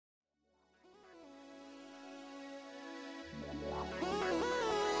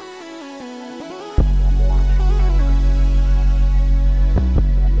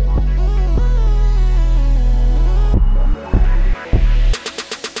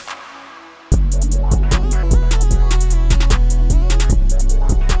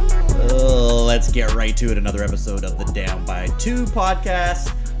get right to it. Another episode of the Down by Two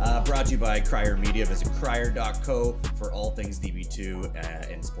podcast, brought to you by Crier Media. Visit crier.co for all things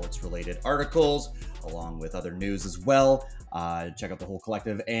DB2 and sports-related articles, along with other news as well. Check out the whole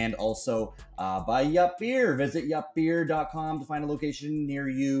collective, and also by Yup Beer. Visit yupbeer.com to find a location near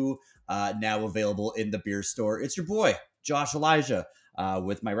you. Now available in the beer store. It's your boy, Josh Elijah,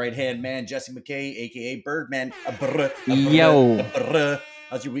 with my right-hand man, Jesse McKay, a.k.a. Birdman. Yo.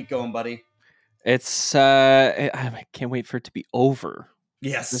 How's your week going, buddy? It's I can't wait for it to be over.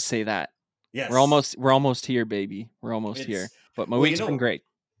 Yes. Let's say that. Yes. We're almost here, baby. We're almost here. But my week's been great.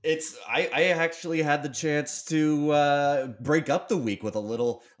 I actually had the chance to break up the week with a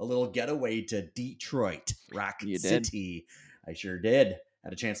little getaway to Detroit, Rock City. I sure did.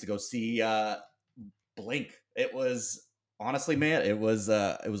 Had a chance to go see Blink. It was honestly, man, it was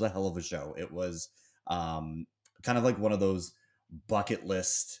a hell of a show. It was kind of like one of those bucket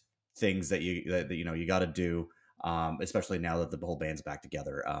list things that you got to do, especially now that the whole band's back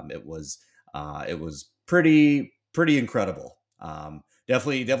together. It was pretty incredible.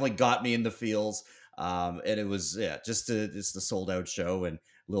 Definitely got me in the feels. And it was just a sold out show in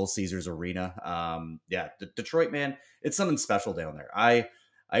Little Caesars Arena. Detroit, man, it's something special down there.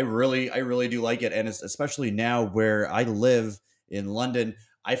 I really do like it, and especially now where I live in London,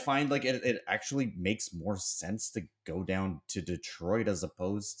 I find like it actually makes more sense to go down to Detroit as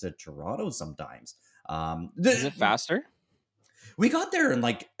opposed to Toronto sometimes. Is it faster? We got there in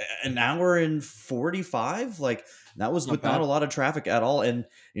like an hour and 45. Like that was with not a lot of traffic at all. And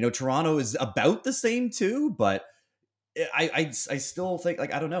Toronto is about the same too, but I still think,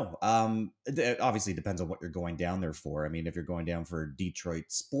 like, I don't know. It obviously depends on what you're going down there for. I mean, if you're going down for Detroit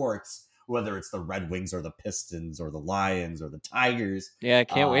sports, whether it's the Red Wings or the Pistons or the Lions or the Tigers. Yeah, I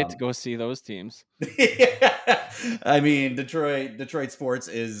can't wait to go see those teams. I mean, Detroit sports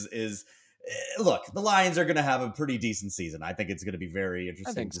is look, the Lions are going to have a pretty decent season. I think it's going to be very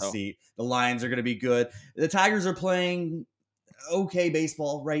interesting to see. The Lions are going to be good. The Tigers are playing okay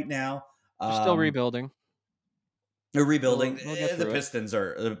baseball right now. They're still rebuilding. They're rebuilding.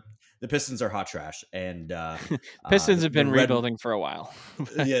 The Pistons are hot trash, and Pistons have been rebuilding for a while.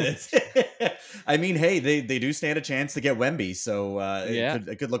 Yeah, I mean, hey, they do stand a chance to get Wemby, so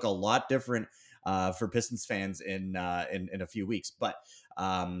it could look a lot different for Pistons fans in a few weeks. But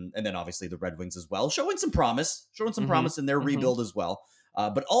and then obviously the Red Wings as well, showing some promise in their rebuild as well.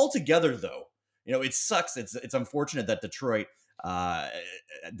 But altogether, though, it sucks. It's unfortunate that Detroit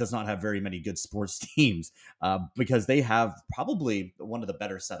does not have very many good sports teams because they have probably one of the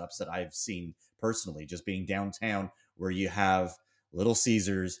better setups that I've seen personally, just being downtown, where you have Little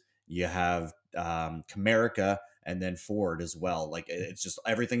Caesars, you have Comerica, and then Ford as well. Like, it's just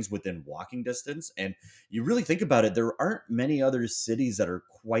everything's within walking distance. And you really think about it, there aren't many other cities that are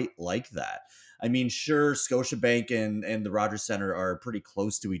quite like that. I mean, sure, Scotiabank and the Rogers Center are pretty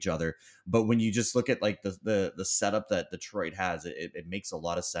close to each other, but when you just look at like the setup that Detroit has, it makes a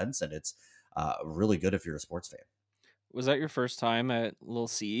lot of sense, and it's really good if you're a sports fan. Was that your first time at Little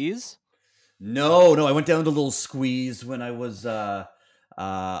C's? No, I went down to Little Squeeze when I was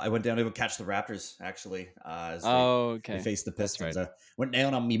I went down to catch the Raptors actually. As they faced the Pistons. Right. Went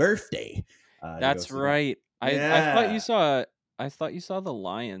down on my birthday. That's right. I thought you saw the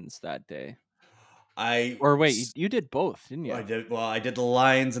Lions that day. You did both, didn't you? I did the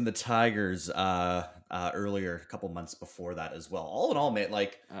Lions and the Tigers earlier, a couple months before that as well. All in all, mate,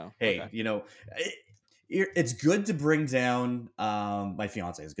 like, it's good to bring down my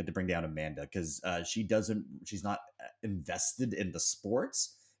fiance. It's good to bring down Amanda because she's not invested in the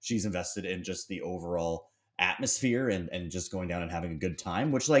sports. She's invested in just the overall atmosphere and just going down and having a good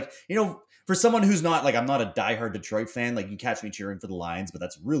time, which, like, for someone who's not, like, I'm not a diehard Detroit fan, like, you catch me cheering for the Lions, but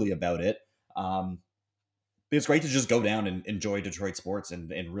that's really about it. It's great to just go down and enjoy Detroit sports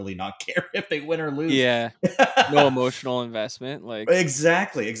and really not care if they win or lose. Yeah. No emotional investment. Like,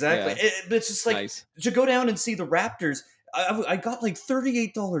 exactly. Yeah. It's just like, nice. To go down and see the Raptors. I got like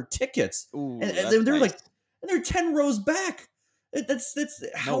 $38 tickets. Ooh, and they're nice. And they're 10 rows back. That's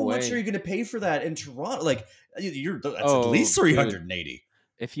how much are you going to pay for that in Toronto? Like, that's at least $380. Dude.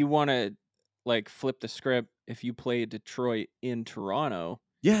 If you want to, like, flip the script, if you play Detroit in Toronto,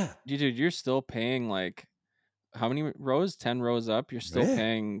 yeah, dude, you're still paying like how many rows? 10 rows up. You're still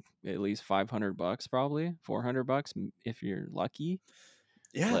paying at least $500, probably $400 if you're lucky.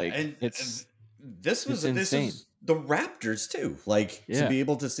 Yeah, like, and this was the Raptors too. Like, to be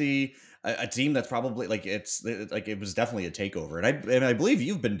able to see a team that's probably like it was definitely a takeover, and I believe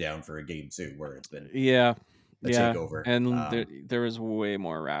you've been down for a game too, where it's been a takeover, and there was way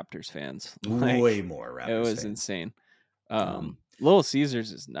more Raptors fans. Way more Raptors. It was fans. insane. Little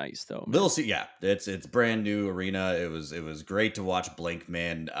Caesars is nice though, Little man. C, yeah, it's brand new arena. It was great to watch Blink,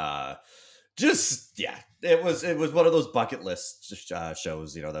 man. Just yeah, it was one of those bucket list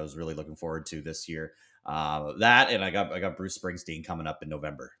shows, that I was really looking forward to this year. That, and I got Bruce Springsteen coming up in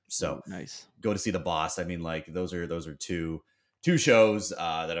November, so Ooh, nice. go to see the Boss. I mean, like those are two shows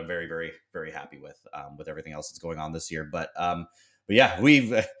that I'm very very very happy with everything else that's going on this year. But yeah,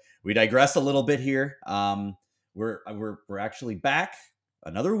 we digress a little bit here. We're actually back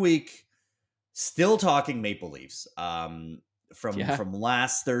another week, still talking Maple Leafs. Yeah. From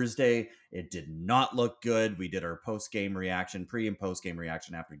last Thursday, it did not look good. We did our post game reaction, pre and post game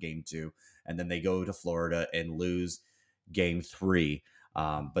reaction after game 2, and then they go to Florida and lose game 3.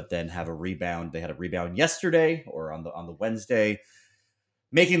 But then have a rebound. They had a rebound yesterday or on the Wednesday,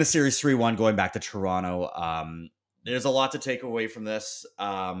 making the series 3-1, going back to Toronto. There's a lot to take away from this.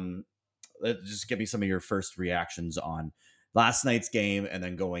 Just give me some of your first reactions on last night's game and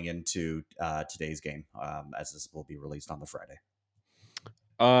then going into today's game, as this will be released on the Friday.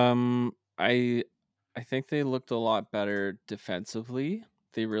 Um, I I think they looked a lot better defensively.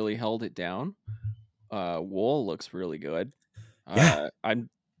 They really held it down. Wool looks really good. Yeah. I'm,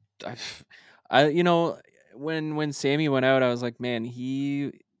 I, you know, when Sammy went out, I was like, man,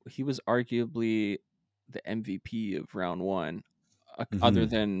 he was arguably the MVP of round one, other Mm-hmm.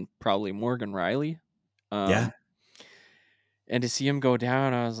 than probably Morgan Riley. Yeah. Um, and to see him go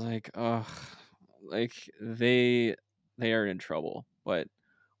down, I was like, ugh, like they are in trouble. But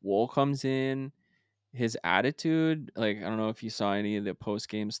Wool comes in, his attitude, like I don't know if you saw any of the post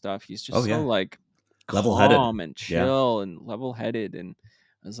game stuff. He's Oh just so yeah. like Level headed. calm and Yeah. chill and level headed, and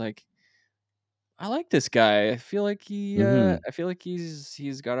I was like, I like this guy. Mm-hmm. I feel like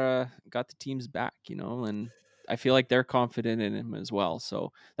he's got the team's back, and I feel like they're confident in him as well.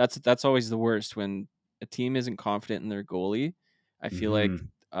 So that's always the worst when a team isn't confident in their goalie. I feel like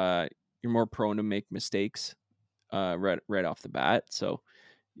Mm-hmm. you're more prone to make mistakes right off the bat. So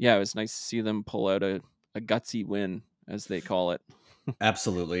yeah, it was nice to see them pull out a gutsy win, as they call it.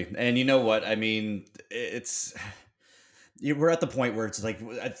 Absolutely. And you know what? I mean, it's we're at the point where it's like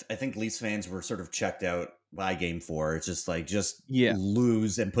I think Leafs fans were sort of checked out by game 4. It's just like just Yeah.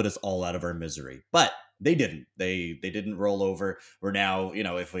 lose and put us all out of our misery. But they didn't. They didn't roll over. We're now,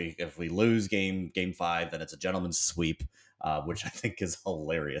 if we lose game 5, then it's a gentleman's sweep, which I think is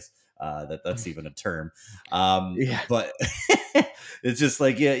hilarious. That's even a term. Yeah. But it's just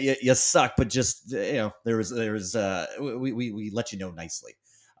like, yeah, you suck, but just there was we let you know nicely.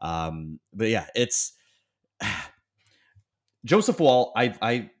 But yeah, it's Joseph Wall.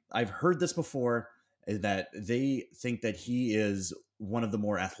 I've heard this before, that they think that he is one of the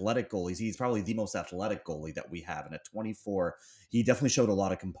more athletic goalies. He's probably the most athletic goalie that we have, and at 24, he definitely showed a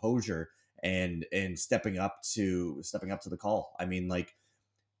lot of composure and stepping up to the call. I mean, like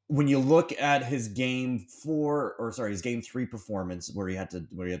when you look at his his game 3 performance, where he had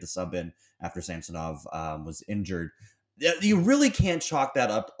to sub in after Samsonov was injured, you really can't chalk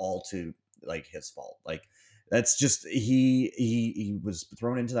that up all to like his fault. Like that's just he was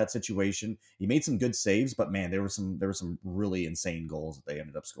thrown into that situation. He made some good saves, but man, there were some really insane goals that they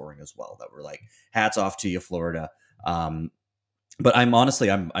ended up scoring as well. That were like, hats off to you, Florida. But I'm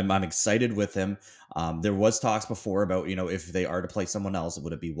honestly, I'm excited with him. There was talks before about, if they are to play someone else,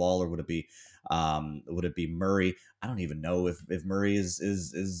 would it be Wall or would it be Murray? I don't even know if Murray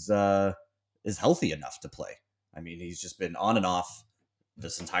is healthy enough to play. I mean, he's just been on and off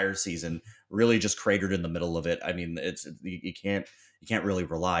this entire season, really just cratered in the middle of it. I mean, you can't really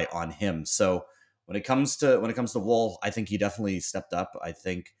rely on him. So when it comes to Wall, I think he definitely stepped up. I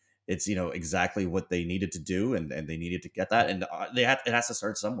think it's exactly what they needed to do, and they needed to get that, and it has to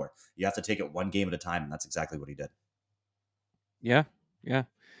start somewhere. You have to take it one game at a time, and that's exactly what he did. Yeah. Yeah.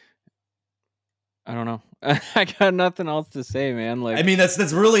 I don't know. I got nothing else to say, man. I Like mean, that's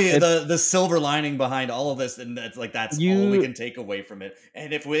really it's the silver lining behind all of this, and that's all we you can take away from it.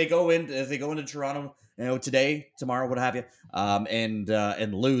 And if they go into Toronto, today, tomorrow, what have you,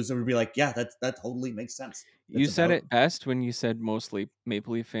 and lose, it would be like, yeah, that totally makes sense. you It's said about it best when you said mostly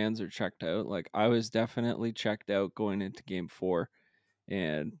Maple Leaf fans are checked out. Like I was definitely checked out going into game 4,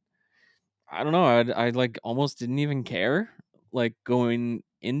 and I don't know, I like almost didn't even care like going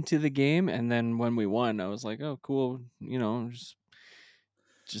into the game, and then when we won, I was like, "Oh, cool,"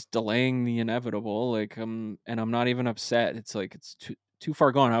 just delaying the inevitable. Like and I'm not even upset. It's like it's too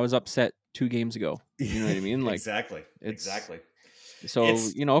far gone. I was upset 2 games ago. You know what I mean? Like exactly, it's exactly. so,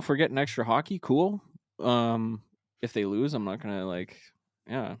 It's if we're getting extra hockey, cool. If they lose, I'm not going to like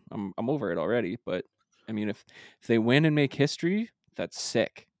yeah, I'm over it already, but I mean if they win and make history, that's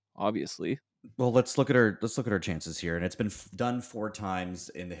sick, obviously. Well, let's look at our chances here, and it's been done 4 times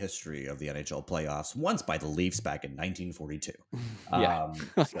in the history of the NHL playoffs. Once by the Leafs back in 1942. Yeah,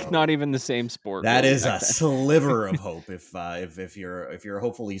 like So not even the same sport that really is back a then. sliver of hope. If you're a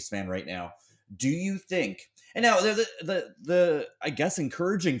hopeful Leafs fan right now, do you think? And now the I guess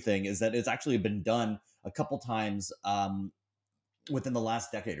encouraging thing is that it's actually been done a couple times. Within the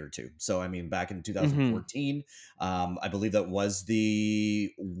last decade or two. So I mean, back in Hmm. 2014, I believe that was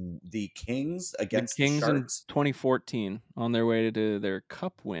the Kings The against the Kings in Sharks 2014 on their way to their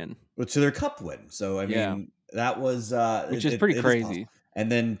cup win. to their cup win. So I Yeah, mean, that was which is pretty it is possible. crazy.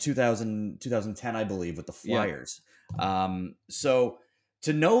 And then 2010, I believe, with the Yeah. Flyers. So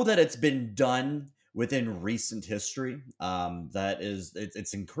to know that it's been done within recent history,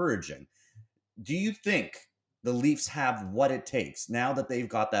 it's encouraging. Do you think the Leafs have what it takes now that they've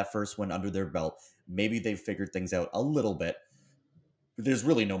got that first win under their belt? Maybe they've figured things out a little bit. There's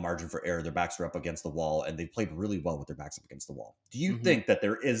really no margin for error. Their backs are up against the wall, and they've played really well with their backs up against the wall. Do you Hmm. think that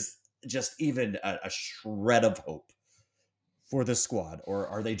there is just even a shred of hope for this squad, or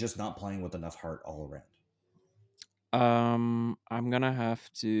are they just not playing with enough heart all around? I'm gonna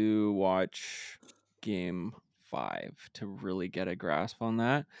have to watch game 5 to really get a grasp on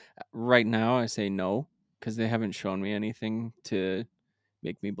that. Right now, I say no because they haven't shown me anything to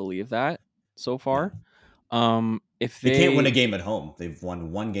make me believe that so Yeah. far. If They can't win a they, game at home. They've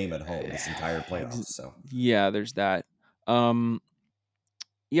won one game at home this entire playoffs. So, yeah, there's that. Um,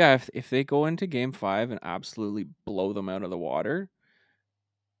 yeah, if they go into game 5 and absolutely blow them out of the water,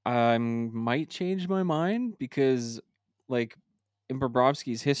 I might change my mind because, like, in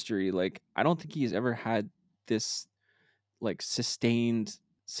Bobrovsky's history, like, I don't think he's ever had this, like, sustained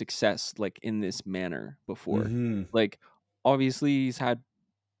success, like, in this manner before. hmm Like, obviously, he's had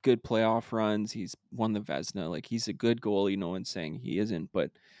good playoff runs. He's won the Vezina. Like, he's a good goalie. No one's saying he isn't,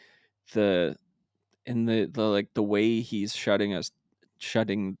 but the the like the way he's shutting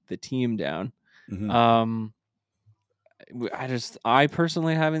the team down. hmm Um, I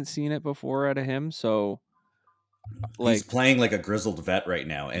personally haven't seen it before out of him. So he's like, playing like a grizzled vet right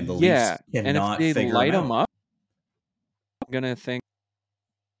now, and the yeah, Leafs and if cannot they figure him light him out. up, I'm gonna think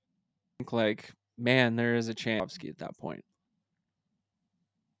like, man, there is a chance at that point.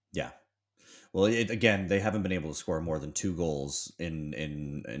 Yeah. Well, again, they haven't been able to score more than 2 goals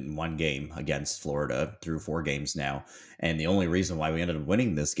in one game against Florida through 4 games now, and the only reason why we ended up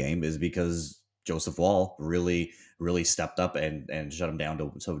winning this game is because Joseph Wall really stepped up and shut him down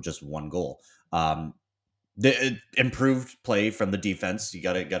to just 1 goal. The improved play from the defense. You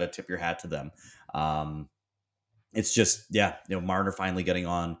gotta tip your hat to them. Um, it's just yeah, Marner finally getting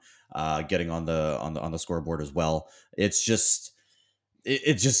on the scoreboard as well. It's just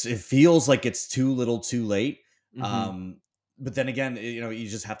it feels like it's too little too late. Hmm. But then again, you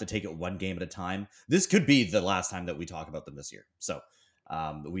just have to take it one game at a time. This could be the last time that we talk about them this year. So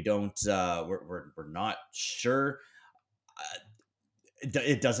we don't we're not sure.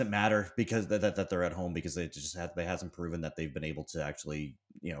 It doesn't matter because that they're at home, because they hasn't proven that they've been able to actually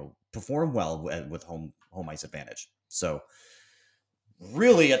perform well with home ice advantage. So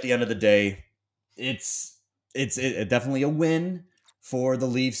really, at the end of the day, it's definitely a win for the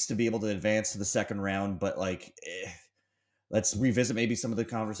Leafs to be able to advance to the second round. But like, let's revisit maybe some of the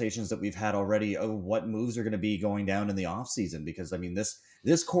conversations that we've had already. Oh, what moves are going to be going down in the offseason? Because I mean,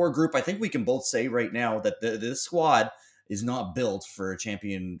 this core group, I think we can both say right now that this squad is not built for a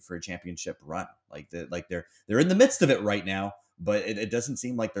championship run. They're in the midst of it right now, but it doesn't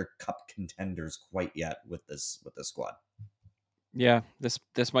seem like they're cup contenders quite yet with this squad. Yeah,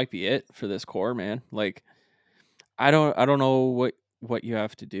 this might be it for this core, man. Like, I don't know what you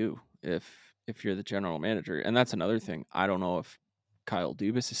have to do if you're the general manager, and that's another thing. I don't know if Kyle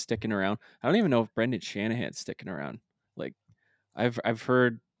Dubas is sticking around. I don't even know if Brendan Shanahan's sticking around. Like, I've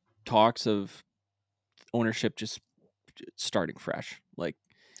heard talks of ownership just starting fresh. Like,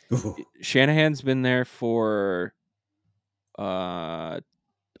 Shanahan's been there for uh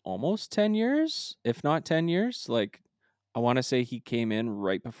almost 10 years, if not 10 years. Like, I want to say he came in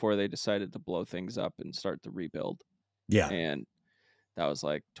right before they decided to blow things up and start the rebuild. Yeah. And that was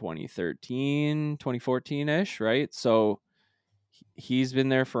like 2013, 2014-ish, right? So he's been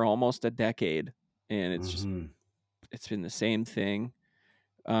there for almost a decade, and hmm it's been the same thing.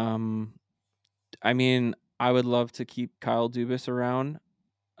 Um I mean, I would love to keep Kyle Dubas around.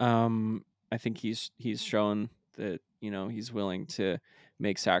 I think he's shown that, he's willing to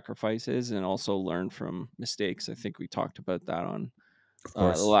make sacrifices and also learn from mistakes. I think we talked about that on Of the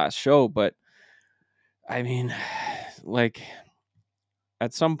course. last show, but I mean, like,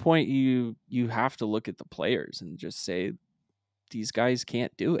 at some point you have to look at the players and just say these guys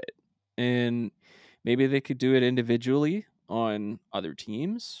can't do it. and maybe they could do it individually on other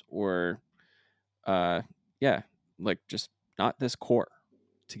teams, or uh yeah, like just not this core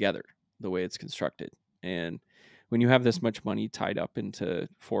together the way it's constructed. And when you have this much money tied up into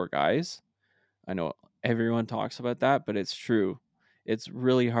four guys, I know everyone talks about that, but it's true. It's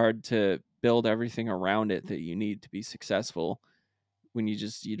really hard to build everything around it that you need to be successful when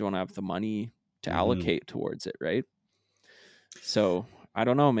you don't have the money to Mm-hmm. allocate towards it, right? So I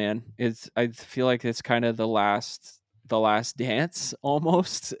don't know, man. I feel like it's kind of the last dance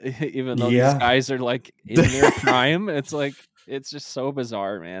almost, even though these Yeah. guys are like in their prime. It's like it's just so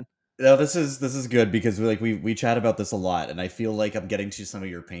bizarre, man. No, this is good because we chat about this a lot, and I feel like I'm getting to some of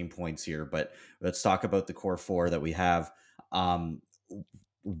your pain points here. But let's talk about the core four that we have. Um,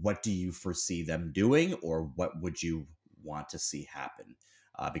 what do you foresee them doing, or what would you want to see happen?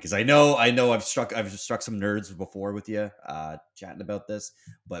 Because I know I've struck some nerds before with you chatting about this,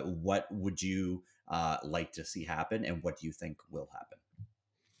 but what would you like to see happen, and what do you think will happen?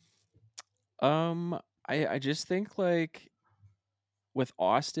 I just think like with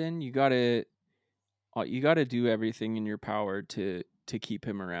Austin, you got to do everything in your power to keep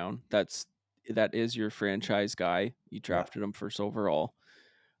him around. That is your franchise guy. You Yeah. drafted him first overall.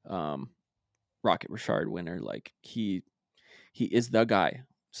 Um, Rocket Richard winner. Like he is the guy.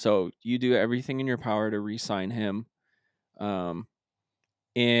 So you do everything in your power to re-sign him. Um,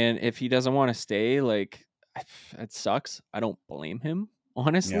 and if he doesn't want to stay, like it sucks. I don't blame him, Yeah.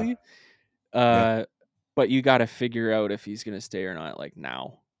 honestly. Yeah. Uh, but you got to figure out if he's gonna stay or not. Like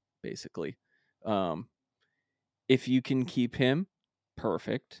now, basically. Um, if you can keep him,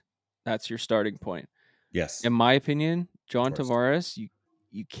 perfect. That's your starting point. Yes. In my opinion, Of John course. Tavares,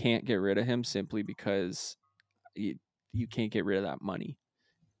 you can't get rid of him simply because you you can't get rid of that money.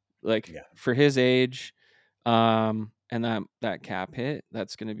 Like Yeah. for his age, and that cap hit,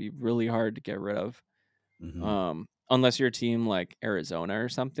 that's going to be really hard to get rid of. Hmm. Unless you're a team like Arizona or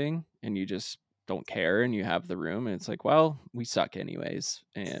something, and you just don't care and you have the room, and it's like, well, we suck anyways,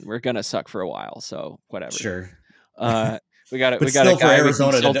 and we're gonna suck for a while, so whatever. Sure. Uh, But we got a still, for guy we can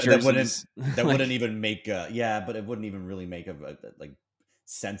Arizona, sell that wouldn't jerseys. that wouldn't Like even make yeah, but it wouldn't even really make like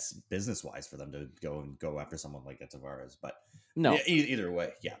sense business wise for them to go after someone like Tavares. But yeah, no. either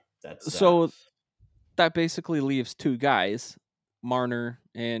way, yeah, that's So that basically leaves two guys, Marner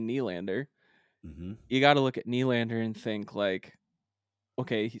and Nylander. hmm You got to look at Nylander and think like,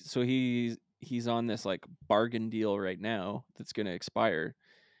 okay, so he's on this like bargain deal right now that's going to expire.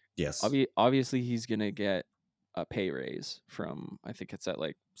 yes, Obviously, he's going to get a pay raise from, I think it's at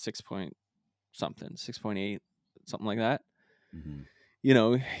like 6 point something, 6.8, something like that. hmm You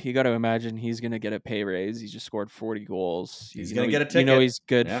know, you got to imagine he's going to get a pay raise. He just scored 40 goals. he's gonna get a You know ticket. he's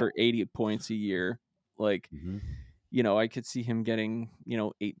good Yeah. for 80 points a year. Like, hmm I could see him getting,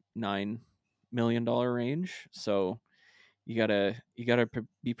 8-9 million dollar range. So you gotta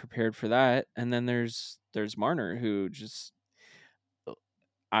be prepared for that. And then there's Marner, who just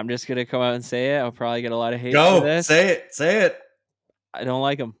I'm just gonna come out and say it. I'll probably get a lot of hate for Go this. say it, say it. I don't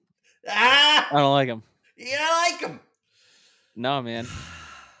like him. Ah, I don't like him. yeah, I like him. No, man.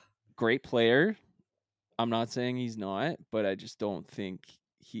 Great player. I'm not saying he's not, but I just don't think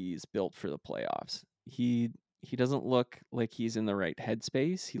he's built for the playoffs. He doesn't look like he's in the right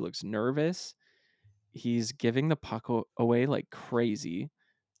headspace. He looks nervous. He's giving the puck away like crazy.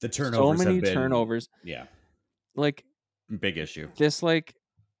 The So turnovers have many been, turnovers. yeah, Like big issue. this, like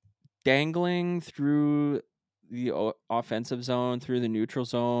dangling through the offensive zone, through the neutral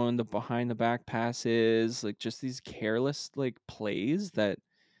zone, the behind the back passes, like just these careless like plays that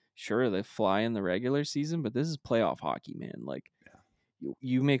sure they fly in the regular season, but this is playoff hockey, man. Like Yeah,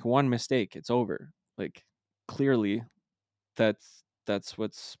 you make one mistake, it's over. Like clearly that's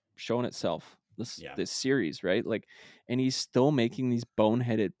what's shown itself yeah, this series, right? Like, and he's still making these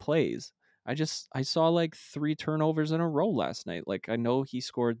boneheaded plays. I saw like 3 turnovers in a row last night. Like I know he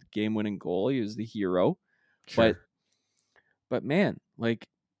scored the game winning goal. He was the hero, but sure. man, like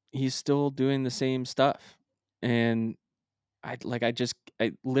he's still doing the same stuff. And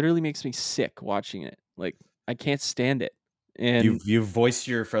it literally makes me sick watching it. Like I can't stand it. And You've voiced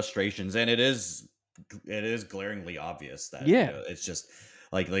your frustrations, and it is glaringly obvious that yeah. it's just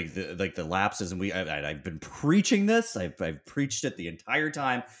like the lapses, and I've been preaching this. I've preached it the entire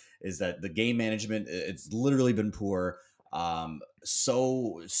time. Is that the game management? It's literally been poor.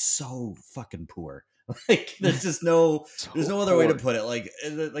 So fucking poor. Like there's So no other way to poor. put it.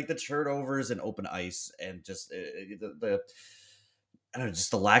 Like the turnovers and open ice, and just the I don't know,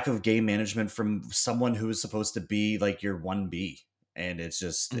 just the lack of game management from someone who is supposed to be like your 1B. And it's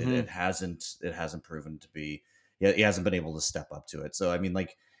just Mhm. it hasn't proven to be. Yeah, he hasn't been able to step up to it. So I mean,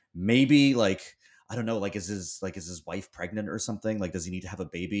 like maybe like I don't know, like is his wife pregnant or something? Like, does he need to have a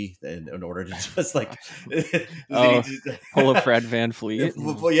baby in order to just like does he need Oh, pull a to Fred Van Fleet and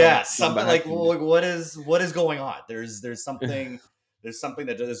well, come yeah, come something back like and what is going on? There's something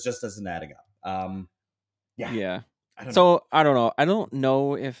that just isn't adding up. Yeah, yeah. I don't know. So I don't know. I don't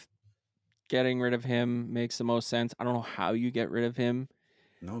know if getting rid of him makes the most sense. I don't know how you get rid of him.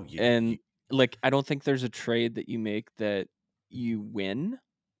 No, And like I don't think there's a trade that you make that you win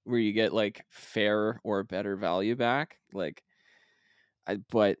where you get like fair or better value back. Like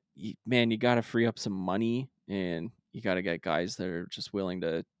but man, you got to free up some money and you got to get guys that are just willing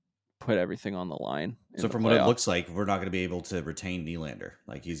to put everything on the line in so the from what it playoffs. looks like, we're not going to be able to retain Nylander.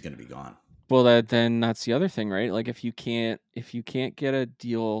 Like he's going to be gone. Well, then that's the other thing, right? Like if you can't get a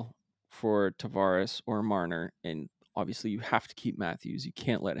deal for Tavares or Marner, and obviously you have to keep Matthews, you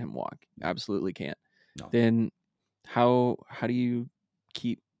can't let him walk. Absolutely can't. No. Then how do you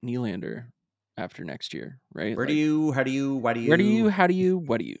keep Nylander after next year, right? Where do Like you? How do you? Why do where do you? you? How do you?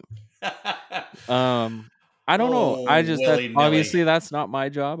 What do you? Um, I don't know. I Oh, just that willy nilly. obviously that's not my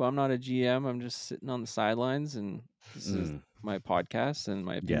job. I'm not a GM. I'm just sitting on the sidelines, and this is Mm, my podcast and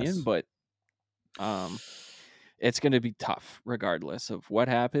my opinion. yes. But um, it's going to be tough regardless of what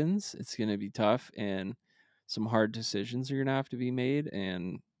happens. It's going to be tough, and some hard decisions are going to have to be made.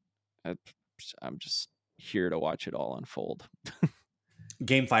 And I, I'm just here to watch it all unfold.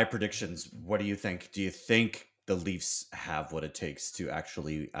 Game 5 predictions. What do you think? Do you think the Leafs have what it takes to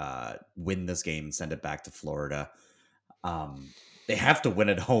actually win this game and send it back to Florida? They have to win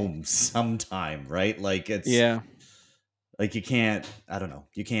at home sometime, right? Like it's Yeah, like you can't. I don't know.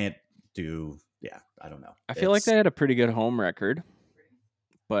 You can't do. Yeah, I don't know. I feel like It's they had a pretty good home record,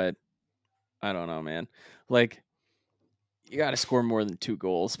 but I don't know, man. Like you got to score more than 2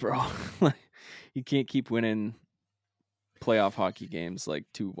 goals, bro. Like, you can't keep winning playoff hockey games like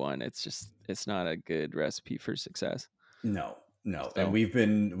 2-1. It's not a good recipe for success. no, no, and So, we've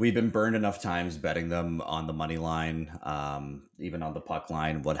been burned enough times betting them on the money line, even on the puck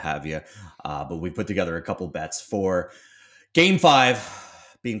line, what have you. But we put together a couple bets for Game 5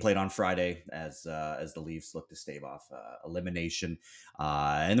 being played on Friday as the Leafs look to stave off elimination.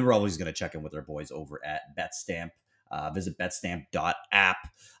 And then we're always going to check in with our boys over at BetStamp. Visit betstamp.app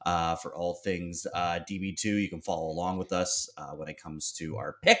for all things DB2. You can follow along with us when it comes to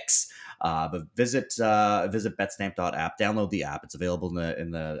our picks. But visit betstamp.app. Download the app. It's available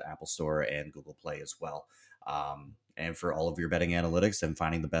in the Apple Store and Google Play as well. And for all of your betting analytics and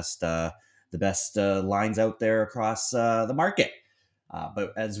finding the best lines out there across the market.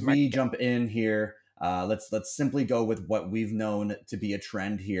 But as we market. jump in here, let's simply go with what we've known to be a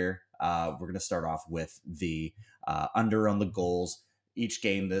trend here. We're going to start off with the under on the goals. Each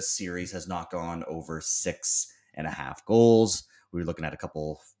game this series has not gone over 6.5 goals. We're looking at a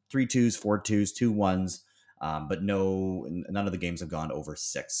couple 3-2s, 4-2s, 2-1s, but none of the games have gone over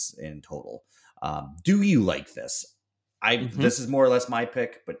 6 in total. Do you like this? Hmm. This is more or less my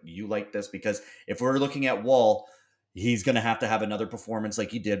pick, but you like this because if we're looking at Wall, he's going to have another performance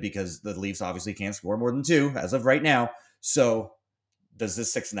like he did because the Leafs obviously can't score more than 2 as of right now. So does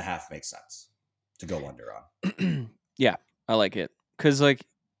this 6.5 make sense to go under on? Yeah, I like it because like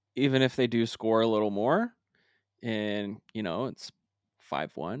even if they do score a little more, and it's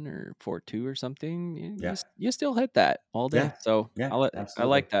 5-1 or 4-2 or something, Yeah, you still hit that all day. yeah, So yeah, I absolutely.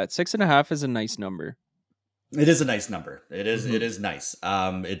 like that. 6.5 is a nice number. It is a nice number. It Hmm. is nice.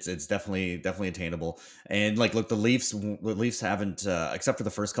 It's definitely attainable. And like, look, the Leafs haven't, except for the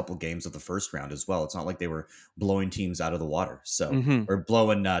first couple games of the first round as well. It's not like they were blowing teams out of the water. So, Hmm. or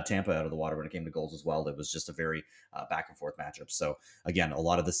blowing Tampa out of the water when it came to goals as well. It was just a very back and forth matchup. So again, a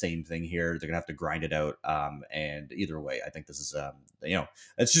lot of the same thing here. They're gonna have to grind it out. And either way, I think this is,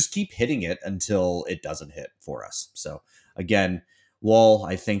 let's just keep hitting it until it doesn't hit for us. So again. Wall,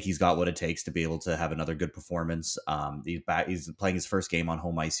 I think he's got what it takes to be able to have another good performance. He's back. He's playing his first game on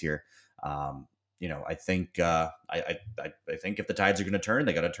home ice here. I think I think if the tides are going to turn,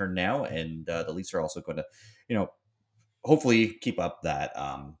 they got to turn now, and the Leafs are also going to, you know, hopefully keep up that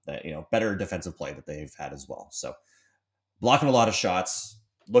better defensive play that they've had as well. So blocking a lot of shots,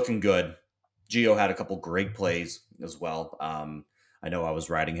 looking good. Gio had a couple great plays as well. I know I was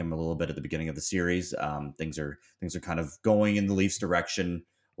riding him a little bit at the beginning of the series. Things are kind of going in the Leafs' direction.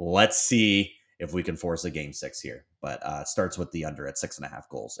 Let's see if we can force a game 6 here. But it starts with the under at 6.5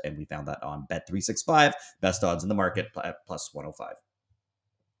 goals, and we found that on Bet365, best odds in the market at plus 105.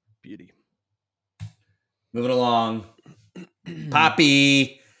 Beauty. Moving along,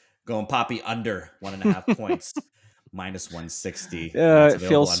 Poppy going Poppy under 1.5 points, minus 160. Yeah, It's it available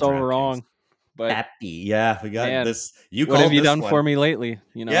feels on so DraftKings. wrong. But Happy. Yeah, we got man, this. You what have called you this done one. for me lately?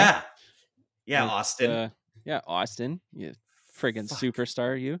 Yeah. Yeah, It's Austin. yeah, Austin, you friggin' Fuck.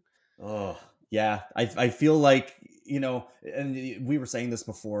 superstar, you. Oh, yeah. I feel like, and we were saying this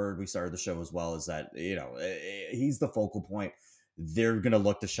before we started the show as well, is that, he's the focal point. They're gonna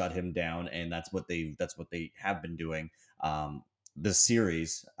look to shut him down, and that's what they have been doing this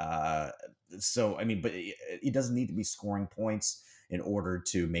series. So I mean, but he doesn't need to be scoring points in order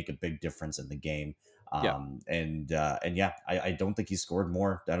to make a big difference in the game. Yeah. And yeah, I don't think he's scored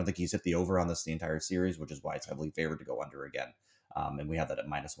more. I don't think he's hit the over on this the entire series, which is why it's heavily favored to go under again. And we have that at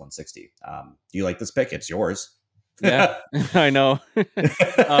minus 160. Do you like this pick? It's yours. Yeah. I know.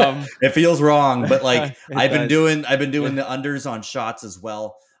 It feels wrong, but like It I've been does. doing, I've been doing the unders on shots as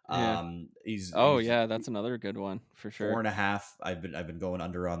well. Yeah. Oh, He's yeah, that's another good one for four sure. and a half. I've been going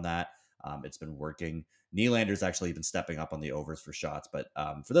under on that. It's been working. Nylander's actually been stepping up on the overs for shots, but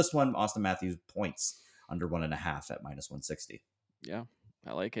for this one, Austin Matthews points under 1.5 at minus 160. Yeah,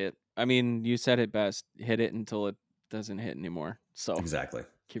 I like it. I mean, you said it best. Hit it until it doesn't hit anymore. So Exactly.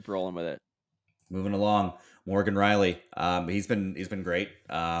 keep rolling with it. Moving along, Morgan Riley. He's been great.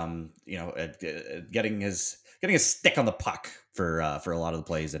 Getting his stick on the puck for a lot of the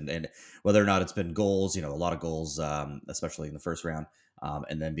plays, and whether or not it's been goals, a lot of goals, especially in the first round,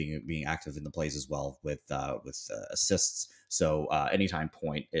 and then being active in the plays as well with assists. So anytime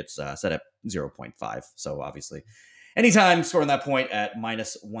point, it's set at 0.5. So obviously, anytime scoring that point at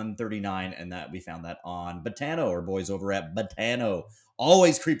minus 139, and that we found that on Betano, or boys over at Betano,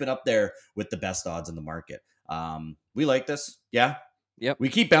 always creeping up there with the best odds in the market. We like this. Yeah. Yep. We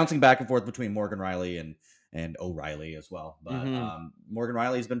keep bouncing back and forth between Morgan Riley and O'Reilly as well. But Morgan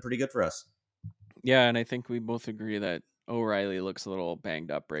Riley has been pretty good for us. Yeah, and I think we both agree that O'Reilly looks a little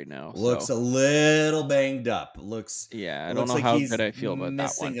banged up right now. Looks So a little banged up. Looks I don't looks know like how he's good I feel about that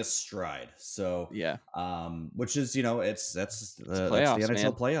missing one. a stride. So Yeah, which is, that's it's that's the playoffs, NHL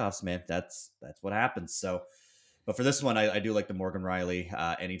man. playoffs, man. That's what happens. So, but for this one, I do like the Morgan Riley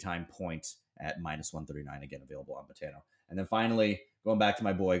anytime point at minus 139, again available on Betano. And then finally, going back to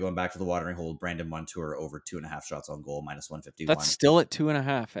the watering hole, Brandon Montour over 2.5 shots on goal, minus 151. That's still at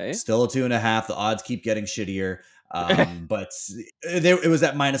 2.5, eh? Still a 2.5. The odds keep getting shittier. But it was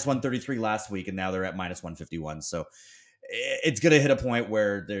at minus 133 last week, and now they're at minus 151. So it's going to hit a point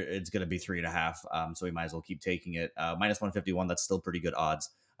where it's going to be 3.5. So we might as well keep taking it. Minus 151, that's still pretty good odds.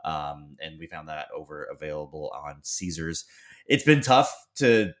 And we found that over available on Caesars. It's been tough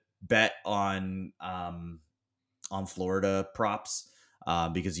to bet on Florida props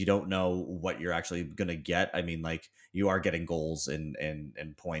because you don't know what you're actually going to get. I mean, like, you are getting goals and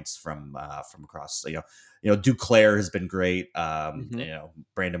points from across. Duclair has been great.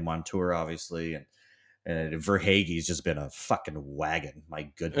 Brandon Montour, obviously, and Verhaeghe's just been a fucking wagon. My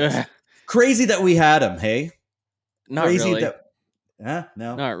goodness, crazy that we had him. Hey, Not crazy really. that.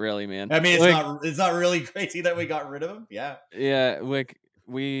 No, Not really, man. I mean, it's not really crazy that we got rid of him. Yeah, Yeah, like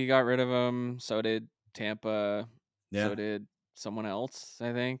we got rid of him. So did Tampa. yeah. So did someone else.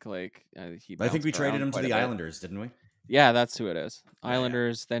 I think. Like he I think we bounced traded around him to quite a the bit. Islanders, didn't we? Yeah, that's who it is. Yeah.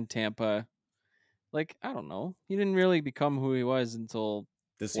 Islanders, then Tampa. Like I don't know. He didn't really become who he was until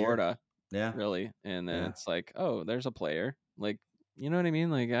This year. Florida, Yeah, really. And then yeah, it's like, oh, there's a player. Like you know what I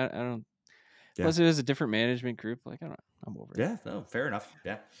mean? Like I don't. yeah. Plus, it was a different management group. Like I don't. I'm over it. Yeah, no, fair enough.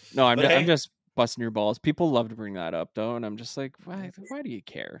 Yeah. No, But I'm hey, just busting your balls. People love to bring that up though, and I'm just like, why do you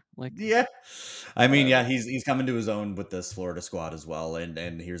care? Like yeah. I mean, yeah, whatever. he's coming to his own with this Florida squad as well.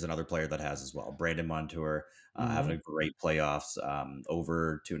 And here's another player that has as well. Brandon Montour having Hmm. a great playoffs,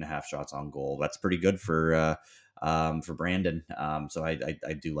 over 2.5 shots on goal. That's pretty good for Brandon. So I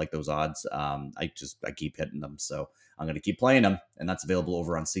do like those odds. I keep hitting them. So I'm gonna keep playing them, and that's available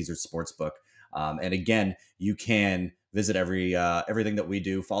over on Caesars Sportsbook. And again, you can visit everything that we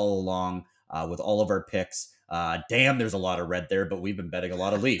do, follow along with all of our picks. Damn, there's a lot of red there, but we've been betting a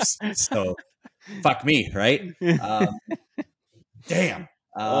lot of Leafs. So fuck me, right? Um, damn.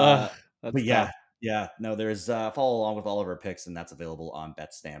 Ugh, But that's tough. yeah. No, there's follow along with all of our picks, and that's available on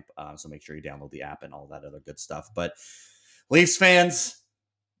BetStamp. So make sure you download the app and all that other good stuff. But Leafs fans,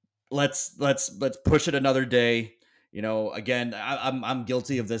 let's push it another day. Again, I'm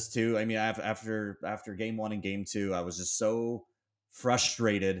guilty of this too. I mean, after game one and game two, I was just so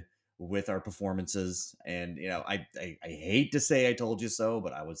frustrated with our performances, and I hate to say I told you so,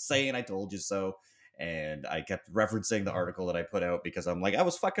 but I was saying I told you so, and I kept referencing the article that I put out because I'm like, I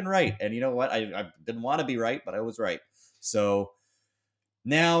was fucking right, and you know what? I didn't want to be right, but I was right. So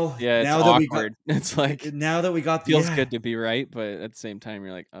now Yeah, it's now that we got awkward. It's like now that we got the feels good to be right, but at the same time,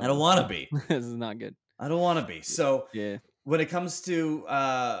 you're like, I don't oh, want to be. this is not good. I don't want to be. So Yeah. when it comes to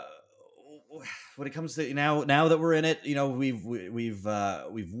when it comes to now that we're in it,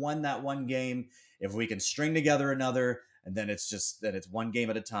 we've won that one game. If we can string together another, and then it's one game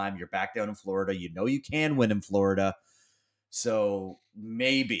at a time. You're back down in Florida. You can win in Florida. So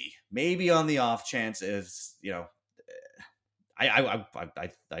maybe on the off chance is, I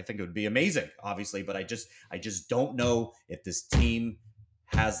think it would be amazing, obviously, but I just don't know if this team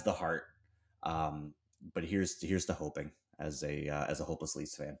has the heart. But here's the hoping as a hopeless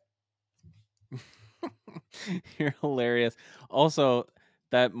Leafs fan. You're hilarious. Also,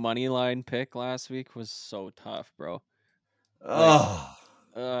 that money line pick last week was so tough, bro.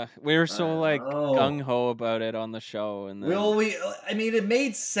 We were so gung ho about it on the show, and then it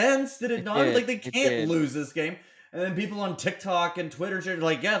made sense, did it not? Like, they can't lose this game. And then people on TikTok and Twitter are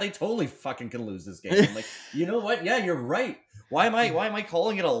like, yeah, they totally fucking can lose this game. I'm like, you know what? Yeah, you're right. Why am I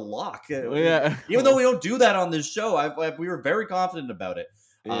calling it a lock? Yeah. Even though we don't do that on this show, we were very confident about it.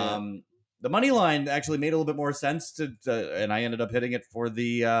 Yeah. The money line actually made a little bit more sense and I ended up hitting it for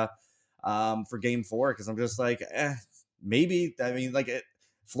the for Game 4 because I'm just like, maybe. I mean, like,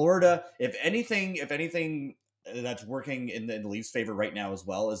 Florida. If anything, that's working in the Leafs' favor right now as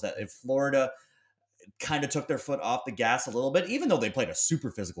well is that if Florida kind of took their foot off the gas a little bit, even though they played a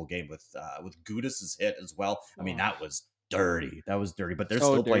super physical game with Gudas's hit as well. I mean, that was dirty. But they're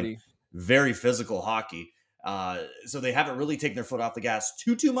still playing very physical hockey. So they haven't really taken their foot off the gas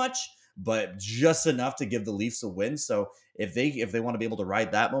too much, but just enough to give the Leafs a win. So if they want to be able to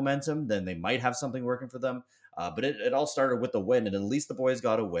ride that momentum, then they might have something working for them. But it all started with the win, and at least the boys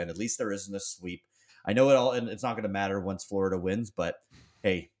got a win. At least there isn't a sweep. I know and it's not going to matter once Florida wins, but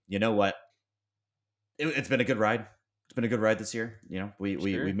hey, you know what? It's been a good ride. It's been a good ride this year. We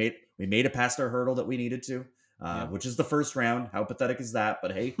made it past our hurdle that we needed to, which is the first round. How pathetic is that?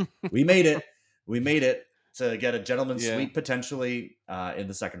 But hey, we made it. We made it to get a gentleman's sweep potentially in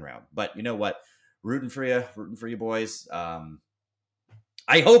the second round. But you know what? Rooting for you boys.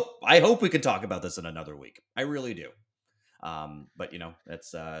 I hope we can talk about this in another week. I really do. But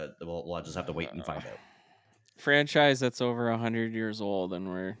that's we'll just have to wait and find out. Franchise that's over 100 years old,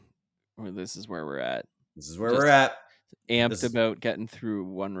 and this is where we're at. This is where we're at. Amped about getting through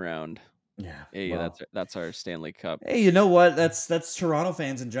one round. Yeah. Hey, that's our Stanley Cup. Hey, you know what? That's Toronto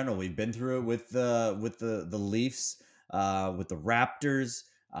fans in general. We've been through it with the Leafs, with the Raptors.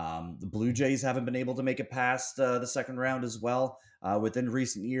 The Blue Jays haven't been able to make it past the second round as well within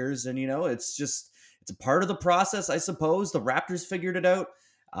recent years, and it's a part of the process, I suppose. The Raptors figured it out.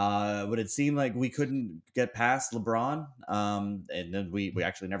 But it seemed like we couldn't get past LeBron, and then we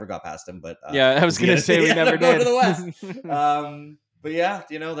actually never got past him. But I was going to say we never did. To the West. But yeah,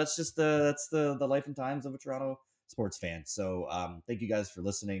 that's just the life and times of a Toronto sports fan. So thank you guys for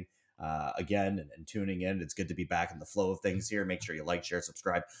listening again and tuning in. It's good to be back in the flow of things here. Make sure you like, share,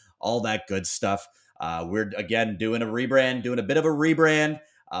 subscribe, all that good stuff. We're again doing a bit of a rebrand.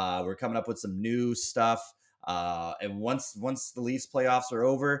 We're coming up with some new stuff. And once the Leafs playoffs are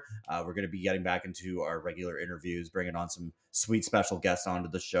over, we're going to be getting back into our regular interviews, bringing on some sweet special guests onto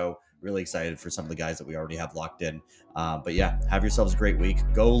the show. Really excited for some of the guys that we already have locked in. But yeah, have yourselves a great week.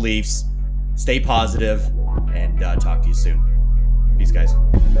 Go Leafs. Stay positive, and talk to you soon. Peace, guys.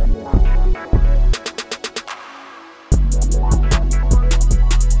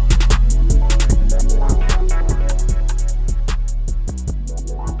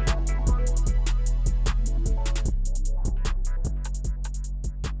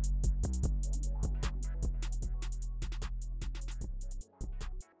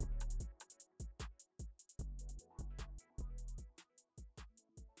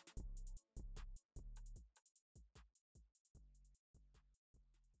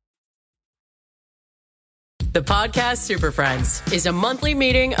 The podcast Super Friends is a monthly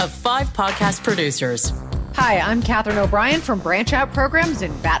meeting of 5 podcast producers. Hi, I'm Katherine O'Brien from Branch Out Programs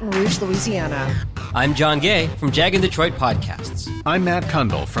in Baton Rouge, Louisiana. I'm John Gay from Jag and Detroit Podcasts. I'm Matt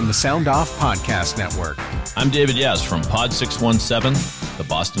Kundle from the Sound Off Podcast Network. I'm David Yaz from Pod 617, the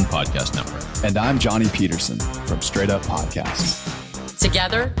Boston Podcast Network. And I'm Johnny Peterson from Straight Up Podcasts.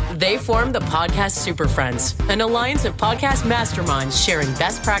 Together, they form the Podcast Super Friends, an alliance of podcast masterminds sharing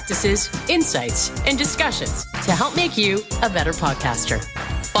best practices, insights, and discussions to help make you a better podcaster.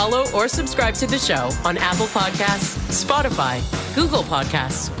 Follow or subscribe to the show on Apple Podcasts, Spotify, Google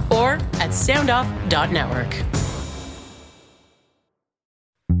Podcasts, or at soundoff.network.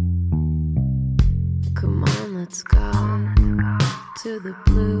 Come on, let's go to the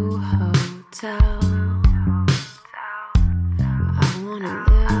Blue Hotel. I wanna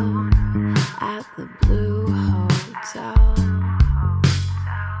live at the Blue Hotel.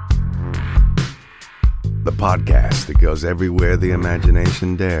 The podcast that goes everywhere the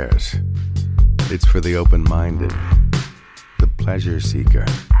imagination dares. It's for the open-minded, the pleasure seeker.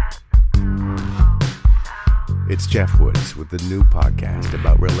 It's Jeff Woods with the new podcast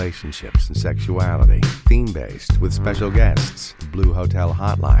about relationships and sexuality, theme-based with special guests, the Blue Hotel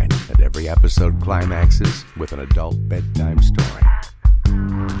Hotline, and every episode climaxes with an adult bedtime story.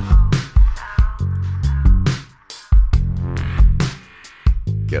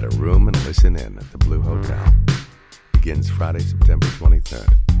 Get a room and listen in at the Blue Hotel. Begins Friday, September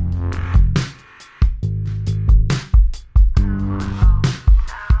 23rd.